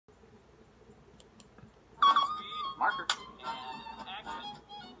Marker. And action.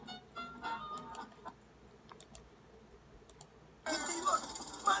 Hey, look!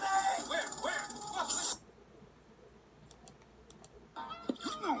 Money! Where?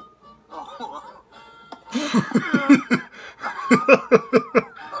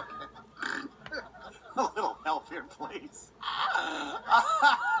 A little help here, please.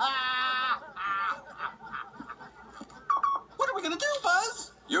 What are we gonna do, Buzz?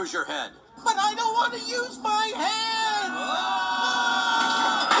 Use your head. But I don't want to use my hands!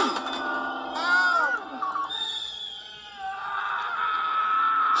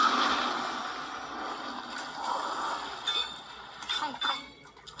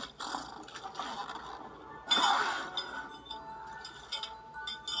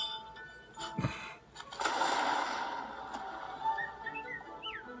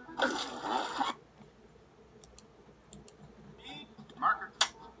 Marker.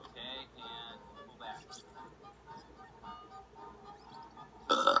 Okay, and pull back.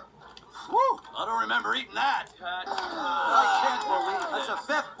 Woo! I don't remember eating that. Cut. I can't believe it. That's the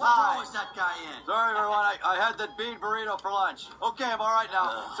fifth time. What that guy in? Sorry, everyone. I had that bean burrito for lunch. Okay, I'm all right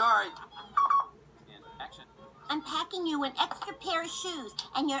now. Sorry. And action. I'm packing you an extra pair of shoes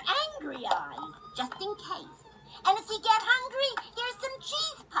and your angry eyes, just in case. And if you get hungry, here's some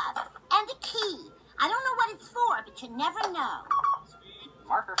cheese puffs and a key. I don't know what it's for, but you never know. Speed.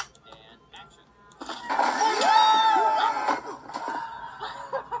 Marker. And action.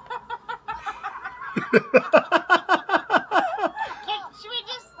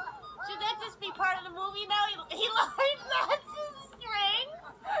 Should that just be part of the movie now? He learned that's his string.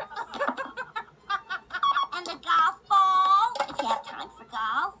 And a golf ball, if you have time for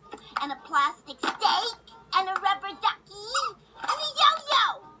golf. And a plastic steak. And a rubber ducky. And a yo-yo.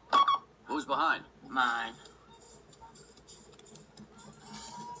 Who's behind? Mine.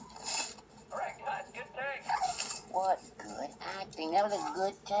 All right, guys, good take. What good acting? That was a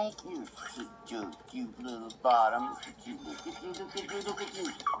good take. You cute little bottom. Look at you.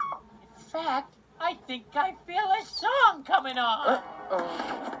 In fact, I think I feel a song coming on.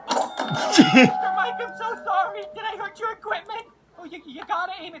 Mr. Mike, I'm so sorry. Did I hurt your equipment? Oh, you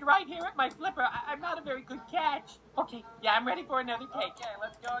gotta aim it right here at my flipper. I'm not a very good catch. Okay, yeah, I'm ready for another take. Okay,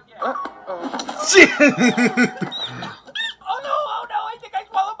 let's go again. Oh no, I think I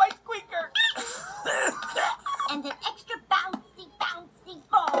swallowed my squeaker. And an extra bouncy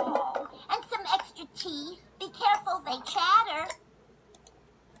ball. And some extra teeth. Be careful, they chatter.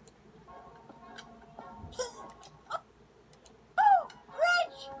 Oh,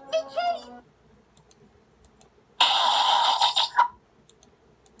 Reg, me teeth.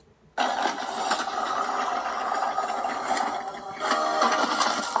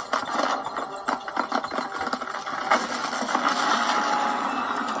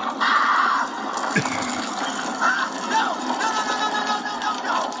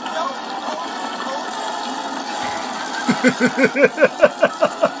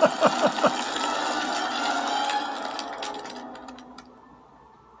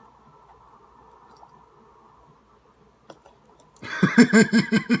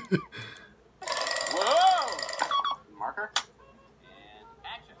 Whoa! Marker. And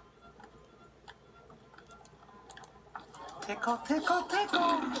action. Tickle.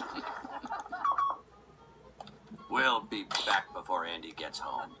 We'll be back before Andy gets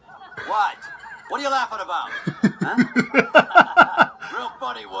home. What? What are you laughing about? Huh? Real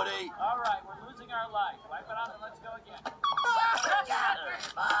funny, Woody. All right, we're losing our life. Wipe it out and let's go again.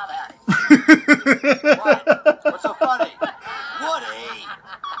 What? What's so funny? Woody!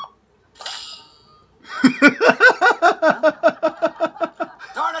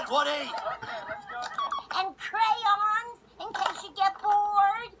 Darn it, Woody! Okay, let's go again. And crayons, in case you get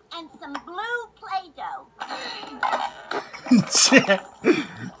bored. And some blue Play-Doh.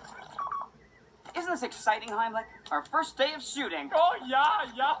 Isn't this exciting, Heimlich? Our first day of shooting. Oh, yeah.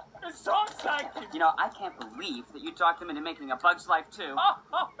 It's so exciting. You know, I can't believe that you talked him into making A Bug's Life too. Oh,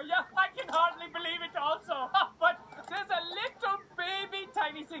 yeah, I can hardly believe it also. But there's a little baby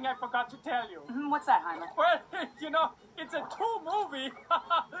tiny thing I forgot to tell you. What's that, Heimlich? Well, you know, it's a 2 movie,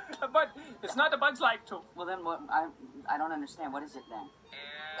 but it's not A Bug's Life 2. Well, then what? I don't understand. What is it then?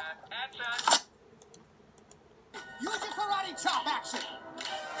 And action. Use your karate chop action.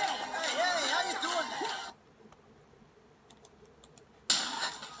 Hey, how you doing that?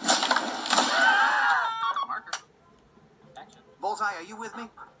 Marker. Action. Bullseye, are you with me?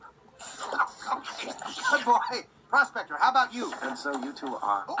 Okay. Good boy. Prospector, how about you? And so you two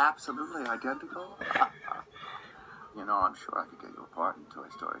are absolutely identical? You know, I'm sure I could get you a part in Toy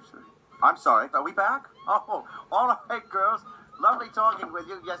Story 3. I'm sorry, are we back? Oh, all right, girls. Lovely talking with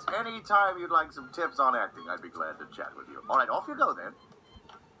you. Yes, anytime you'd like some tips on acting, I'd be glad to chat with you. All right, off you go then.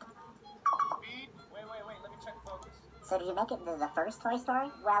 Wait, let me check focus. So did you make it into the first Toy Story?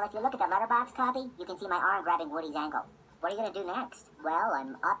 Well, if you look at the letterbox copy, you can see my arm grabbing Woody's ankle. What are you going to do next? Well,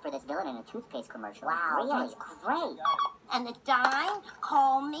 I'm up for this villain in a toothpaste commercial. Wow, really? That's great. And the dime,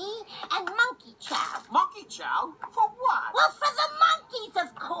 call me, and Monkey Chow. Monkey chow? For what? Well, for the monkeys,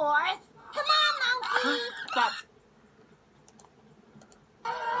 of course. Come on, monkeys. That's...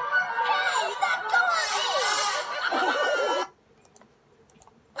 Hey, that Dory!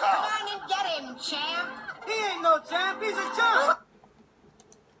 Come on and get him, champ. He ain't no champ, he's a chump.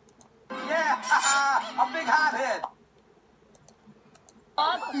 Yeah, a big hothead.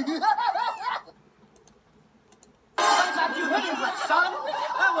 What have you hitting for, son?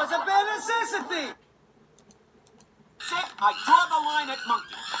 That was a bare necessity. Sick, I draw the line at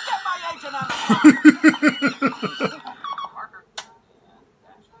monkey. Get my agent on the Parker.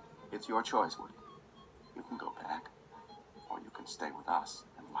 It's your choice, Woody. You can go back, or you can stay with us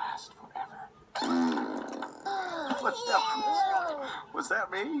and last forever. Was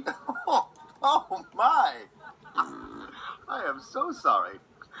that me? Oh my! I am so sorry.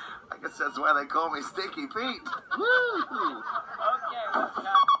 I guess that's why they call me Stinky Pete. Woo! Okay, let's go.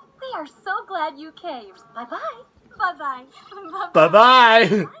 We are so glad you came. Bye-bye. Bye-bye. Bye-bye.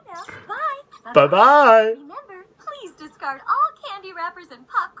 Bye now. Bye. Bye-bye. Remember, please discard all candy wrappers and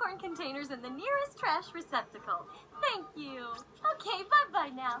popcorn containers in the nearest trash receptacle. Thank you. Okay,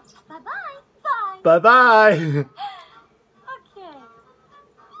 bye-bye now. Bye-bye. Bye. Bye-bye. Okay.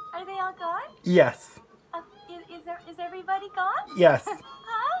 Are they all gone? Yes. Is everybody gone? Yes.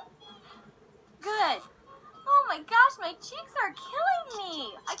 Huh? Good. Oh my gosh, my cheeks are killing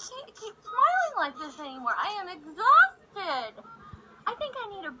me. I can't keep smiling like this anymore. I am exhausted. I think I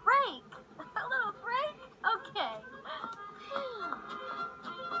need a break. A little break? Okay.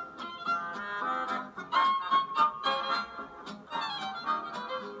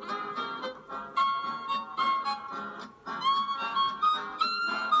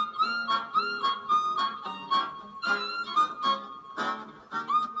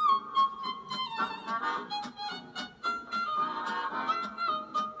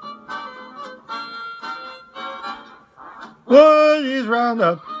 Woody's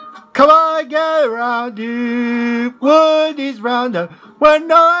Roundup. Come on, get around you. Woody's Roundup. Where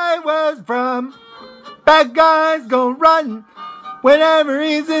I was from. Bad guys gon' run. Whenever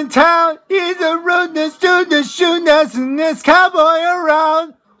he's in town, he's a rudeness to the shootness and this cowboy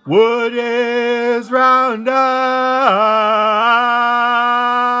around. Woody's Roundup.